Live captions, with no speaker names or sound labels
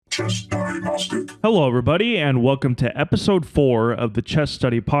Chess Diagnostic. Hello, everybody, and welcome to episode 4 of the Chess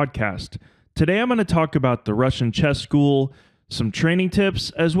Study Podcast. Today I'm going to talk about the Russian chess school, some training tips,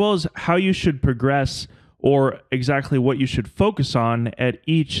 as well as how you should progress or exactly what you should focus on at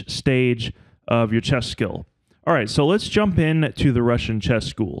each stage of your chess skill. All right, so let's jump in to the Russian chess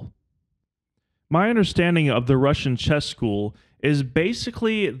school. My understanding of the Russian chess school is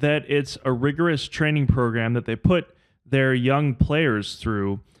basically that it's a rigorous training program that they put their young players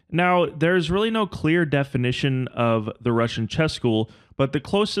through. Now, there's really no clear definition of the Russian chess school, but the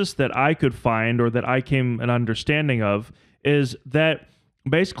closest that I could find or that I came an understanding of is that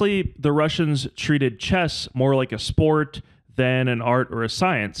basically the Russians treated chess more like a sport than an art or a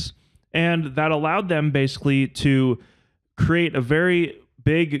science. And that allowed them basically to create a very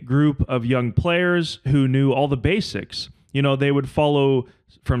big group of young players who knew all the basics. You know, they would follow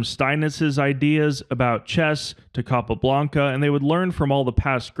from Steinnitz's ideas about chess to Capablanca, and they would learn from all the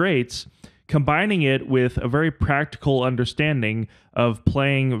past greats, combining it with a very practical understanding of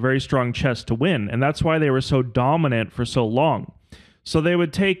playing very strong chess to win. And that's why they were so dominant for so long. So they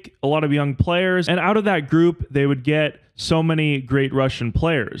would take a lot of young players, and out of that group, they would get so many great Russian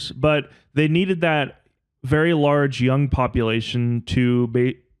players. But they needed that very large young population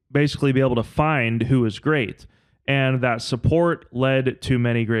to basically be able to find who is great. And that support led to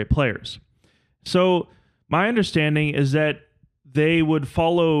many great players. So my understanding is that they would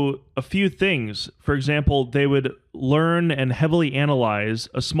follow a few things. For example, they would learn and heavily analyze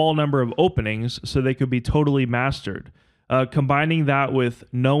a small number of openings so they could be totally mastered. Combining that with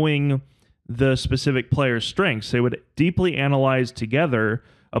knowing the specific player's strengths, they would deeply analyze together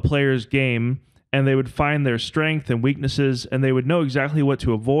a player's game, and they would find their strengths and weaknesses, and they would know exactly what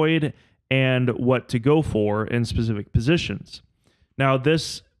to avoid and what to go for in specific positions. Now,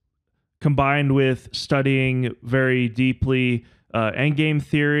 this combined with studying very deeply endgame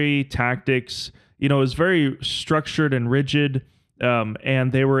theory, tactics, is very structured and rigid,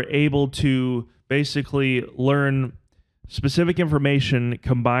 and they were able to basically learn specific information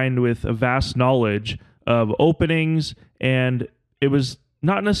combined with a vast knowledge of openings, and it was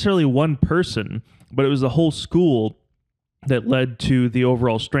not necessarily one person, but it was the whole school that led to the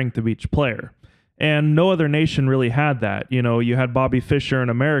overall strength of each player. And no other nation really had that. You had Bobby Fischer in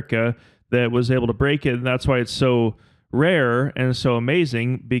America that was able to break it, and that's why it's so rare and so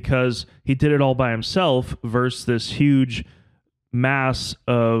amazing, because he did it all by himself versus this huge mass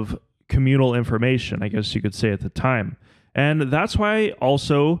of communal information, I guess you could say at the time. And that's why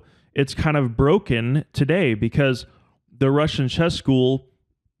also it's kind of broken today, because the Russian chess school,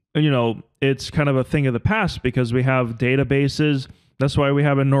 it's kind of a thing of the past because we have databases. That's why we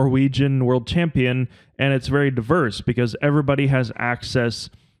have a Norwegian world champion, and it's very diverse because everybody has access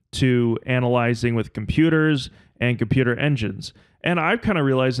to analyzing with computers and computer engines. And I've kind of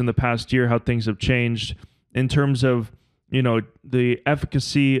realized in the past year how things have changed in terms of, the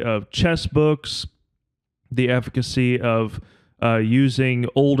efficacy of chess books, the efficacy of using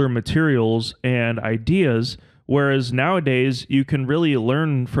older materials and ideas. Whereas nowadays, you can really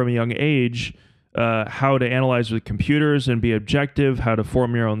learn from a young age how to analyze with computers and be objective, how to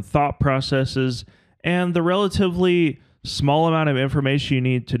form your own thought processes, and the relatively small amount of information you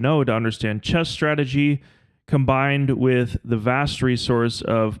need to know to understand chess strategy, combined with the vast resource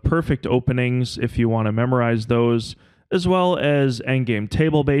of perfect openings if you want to memorize those, as well as endgame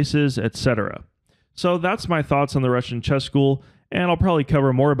table bases, etc. So that's my thoughts on the Russian chess school, and I'll probably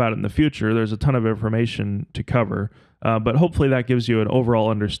cover more about it in the future. There's a ton of information to cover, but hopefully that gives you an overall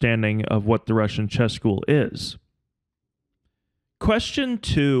understanding of what the Russian chess school is. Question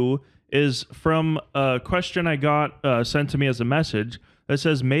 2 is from a question I got sent to me as a message that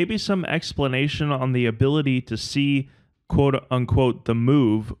says, maybe some explanation on the ability to see, quote unquote, the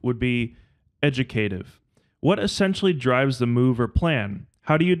move would be educative. What essentially drives the move or plan?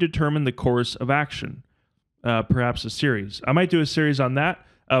 How do you determine the course of action? Perhaps a series. I might do a series on that,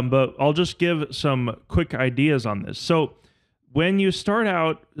 but I'll just give some quick ideas on this. So when you start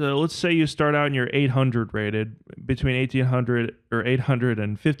out, let's say you start out and you're 800 rated, between 1800 or 800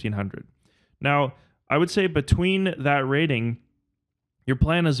 and 1500. Now, I would say between that rating, your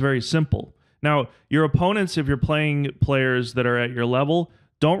plan is very simple. Now, your opponents, if you're playing players that are at your level,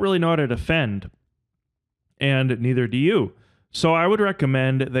 don't really know how to defend, and neither do you. So I would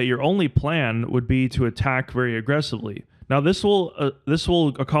recommend that your only plan would be to attack very aggressively. Now, this will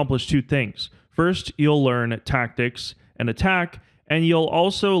accomplish two things. First, you'll learn tactics and attack, and you'll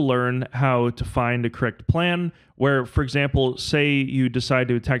also learn how to find a correct plan where, for example, say you decide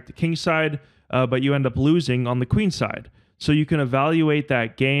to attack the king side, but you end up losing on the queen side. So you can evaluate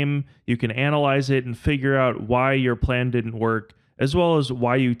that game, you can analyze it and figure out why your plan didn't work, as well as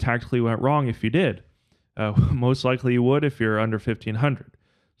why you tactically went wrong if you did. Most likely you would if you're under 1500.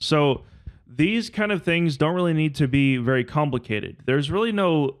 So these kind of things don't really need to be very complicated. There's really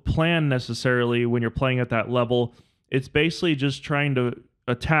no plan necessarily when you're playing at that level. It's basically just trying to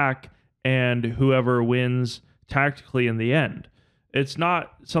attack and whoever wins tactically in the end. It's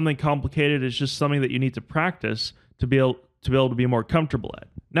not something complicated. It's just something that you need to practice to be able to be more comfortable at.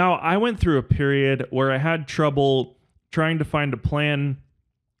 Now, I went through a period where I had trouble trying to find a plan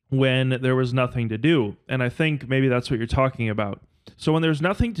when there was nothing to do. And I think maybe that's what you're talking about. So when there's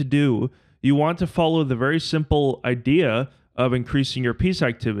nothing to do, you want to follow the very simple idea of increasing your piece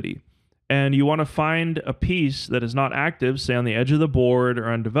activity. And you want to find a piece that is not active, say on the edge of the board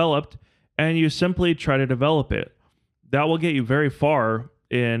or undeveloped, and you simply try to develop it. That will get you very far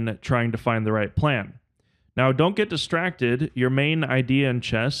in trying to find the right plan. Now, don't get distracted. Your main idea in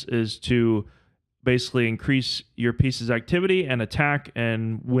chess is to basically increase your piece's activity and attack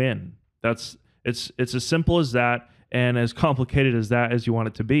and win. It's as simple as that and as complicated as that as you want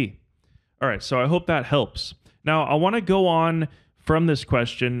it to be. All right, so I hope that helps. Now, I want to go on from this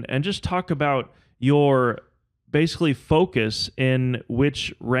question and just talk about your basically focus in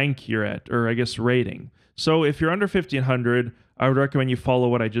which rank you're at, or I guess rating. So if you're under 1500, I would recommend you follow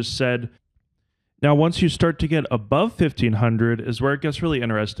what I just said. Now, once you start to get above 1500 is where it gets really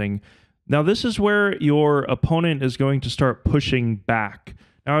interesting. Now, this is where your opponent is going to start pushing back.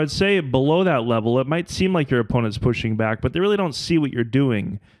 Now, I would say below that level, it might seem like your opponent's pushing back, but they really don't see what you're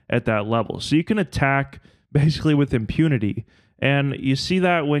doing at that level. So you can attack basically with impunity. And you see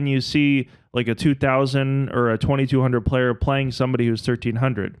that when you see like a 2000 or a 2200 player playing somebody who's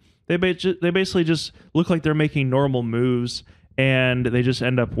 1300. They basically just look like they're making normal moves, and they just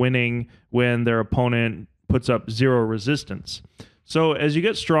end up winning when their opponent puts up zero resistance. So as you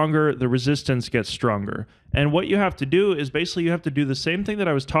get stronger, the resistance gets stronger. And what you have to do is basically you have to do the same thing that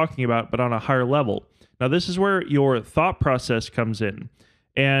I was talking about, but on a higher level. Now, this is where your thought process comes in.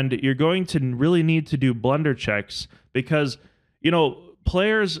 And you're going to really need to do blunder checks because,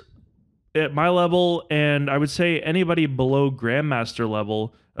 players at my level, and I would say anybody below Grandmaster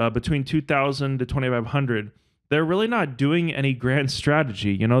level, between 2000 to 2500, they're really not doing any grand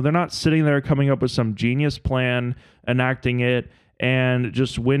strategy. They're not sitting there coming up with some genius plan, enacting it, and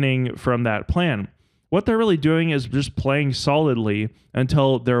just winning from that plan. What they're really doing is just playing solidly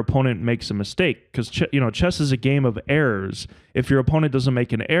until their opponent makes a mistake. Because chess is a game of errors. If your opponent doesn't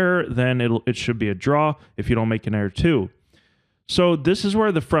make an error, then it should be a draw. If you don't make an error too. So this is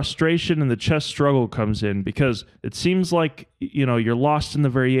where the frustration and the chess struggle comes in, because it seems like you're lost in the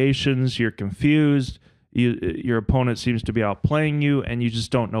variations, you're confused, your opponent seems to be outplaying you, and you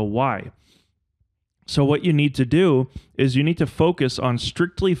just don't know why. So what you need to do is you need to focus on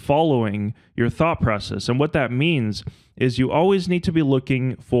strictly following your thought process. And what that means is you always need to be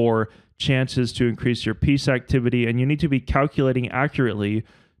looking for chances to increase your piece activity, and you need to be calculating accurately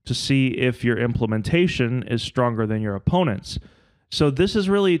to see if your implementation is stronger than your opponent's. So this is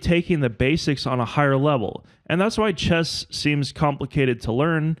really taking the basics on a higher level. And that's why chess seems complicated to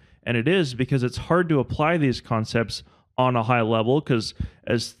learn, and it is because it's hard to apply these concepts on a high level, because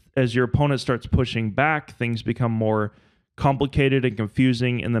as your opponent starts pushing back, things become more complicated and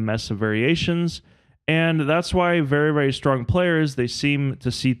confusing in the mess of variations. And that's why very, very strong players, they seem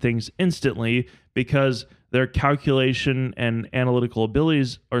to see things instantly because their calculation and analytical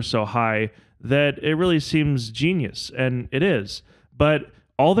abilities are so high that it really seems genius, and it is. But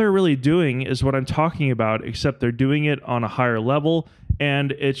all they're really doing is what I'm talking about, except they're doing it on a higher level,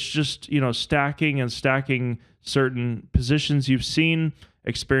 and it's just, stacking and stacking certain positions you've seen,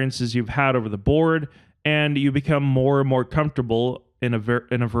 experiences you've had over the board, and you become more and more comfortable in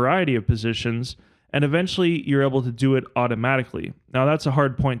a variety of positions, and eventually you're able to do it automatically. Now, that's a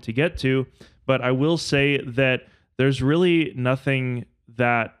hard point to get to, but I will say that there's really nothing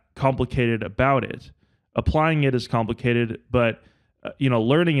that complicated about it. Applying it is complicated, but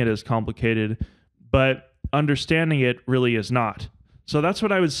learning it is complicated, but understanding it really is not. So that's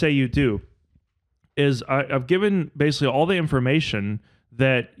what I would say you do. Is I've given basically all the information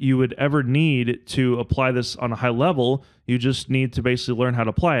that you would ever need to apply this on a high level. You just need to basically learn how to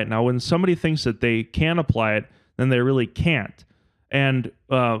apply it. Now, when somebody thinks that they can apply it, then they really can't. And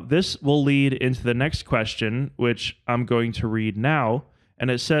this will lead into the next question, which I'm going to read now.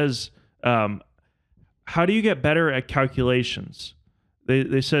 And it says, how do you get better at calculations?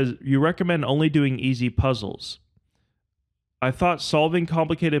 They said, you recommend only doing easy puzzles. I thought solving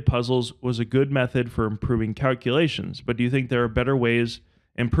complicated puzzles was a good method for improving calculations, but do you think there are better ways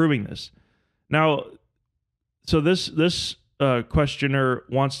improving this? Now, so this questioner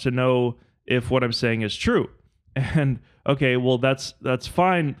wants to know if what I'm saying is true. And Okay, well that's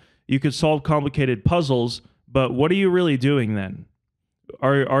fine. You could solve complicated puzzles, but what are you really doing then?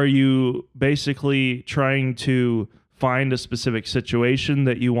 Are you basically trying to find a specific situation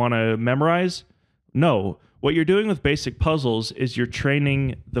that you want to memorize? No. What you're doing with basic puzzles is you're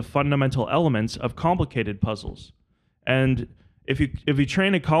training the fundamental elements of complicated puzzles. And if you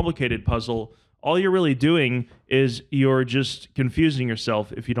train a complicated puzzle, all you're really doing is you're just confusing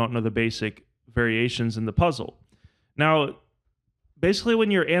yourself if you don't know the basic variations in the puzzle. Now, basically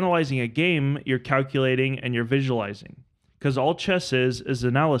when you're analyzing a game, you're calculating and you're visualizing, because all chess is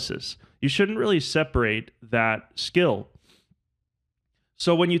analysis. You shouldn't really separate that skill.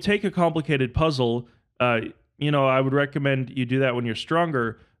 So when you take a complicated puzzle, I would recommend you do that when you're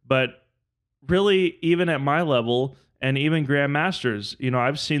stronger. But really, even at my level and even grandmasters,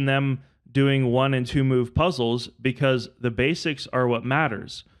 I've seen them doing 1 and 2 move puzzles because the basics are what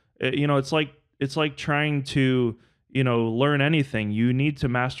matters. It's like trying to learn anything. You need to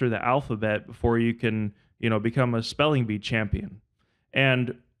master the alphabet before you can become a spelling bee champion.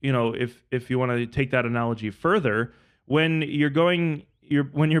 And if you want to take that analogy further, when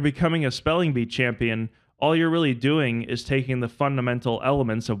you're becoming a spelling bee champion, all you're really doing is taking the fundamental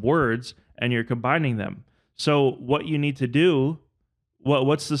elements of words and you're combining them. So what you need to do,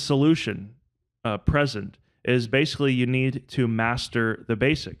 what's the solution? Present is basically you need to master the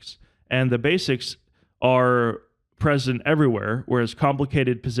basics, and the basics are present everywhere, whereas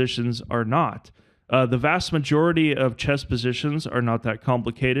complicated positions are not. The vast majority of chess positions are not that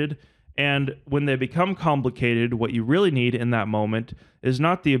complicated. And when they become complicated, what you really need in that moment is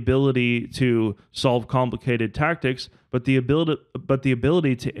not the ability to solve complicated tactics, but the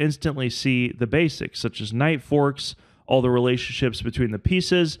ability to instantly see the basics, such as knight forks, all the relationships between the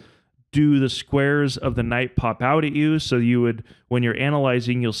pieces. Do the squares of the knight pop out at you? So when you're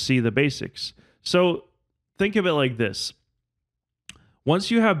analyzing, you'll see the basics. So think of it like this.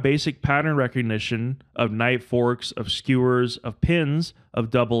 Once you have basic pattern recognition of knight forks, of skewers, of pins, of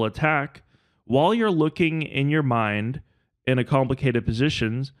double attack, while you're looking in your mind in a complicated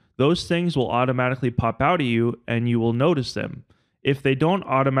positions, those things will automatically pop out at you and you will notice them. If they don't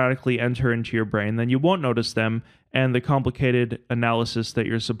automatically enter into your brain, then you won't notice them, and the complicated analysis that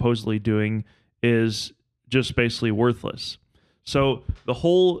you're supposedly doing is just basically worthless. So the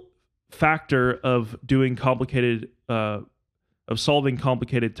whole factor of doing solving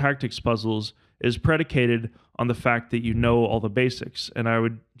complicated tactics puzzles is predicated on the fact that you know all the basics. And I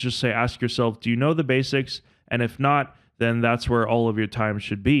would just say, ask yourself, do you know the basics? And if not, then that's where all of your time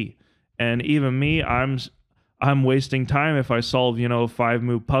should be. And even me, I'm wasting time if I solve, a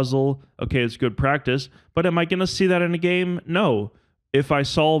 5-move puzzle. Okay, it's good practice, but am I going to see that in a game? No. If I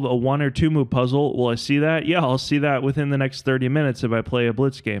solve a 1 or 2-move puzzle, will I see that? Yeah, I'll see that within the next 30 minutes if I play a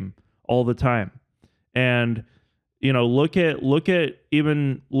blitz game all the time. And look at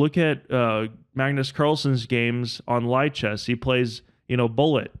Magnus Carlsen's games on light chess. He plays,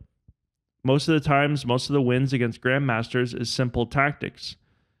 bullet. Most of the times, most of the wins against grandmasters is simple tactics.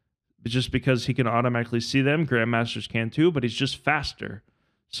 Just because he can automatically see them, grandmasters can too, but he's just faster.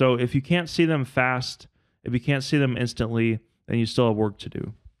 So if you can't see them fast, if you can't see them instantly, then you still have work to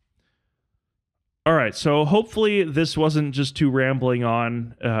do. All right, so hopefully this wasn't just too rambling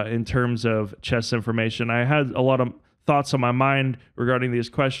on in terms of chess information. I had a lot of thoughts on my mind regarding these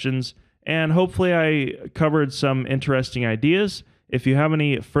questions, and hopefully I covered some interesting ideas. If you have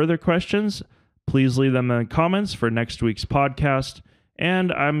any further questions, please leave them in the comments for next week's podcast.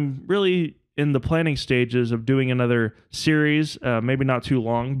 And I'm really in the planning stages of doing another series, maybe not too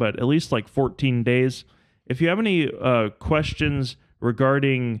long, but at least like 14 days. If you have any questions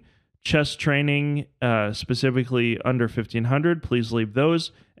regarding chess training, specifically under 1500, please leave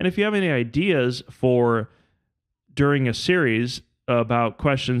those. And if you have any ideas for during a series about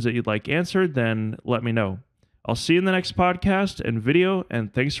questions that you'd like answered, then let me know. I'll see you in the next podcast and video,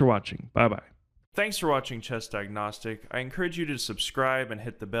 and thanks for watching. Bye-bye. Thanks for watching Chess Diagnostic. I encourage you to subscribe and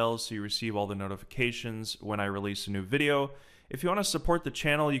hit the bell so you receive all the notifications when I release a new video. If you want to support the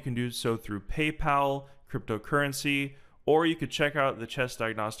channel, you can do so through PayPal, cryptocurrency, or you could check out the Chess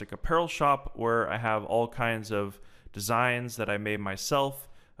Diagnostic apparel shop, where I have all kinds of designs that I made myself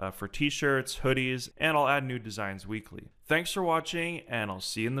for t-shirts, hoodies, and I'll add new designs weekly. Thanks for watching, and I'll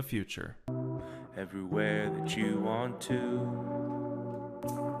see you in the future. Everywhere that you want to.